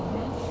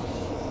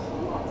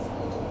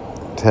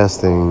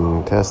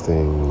testing,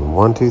 testing.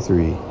 1, 2,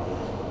 3.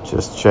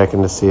 Just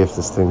checking to see if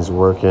this thing's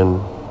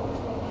working.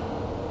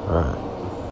 All right.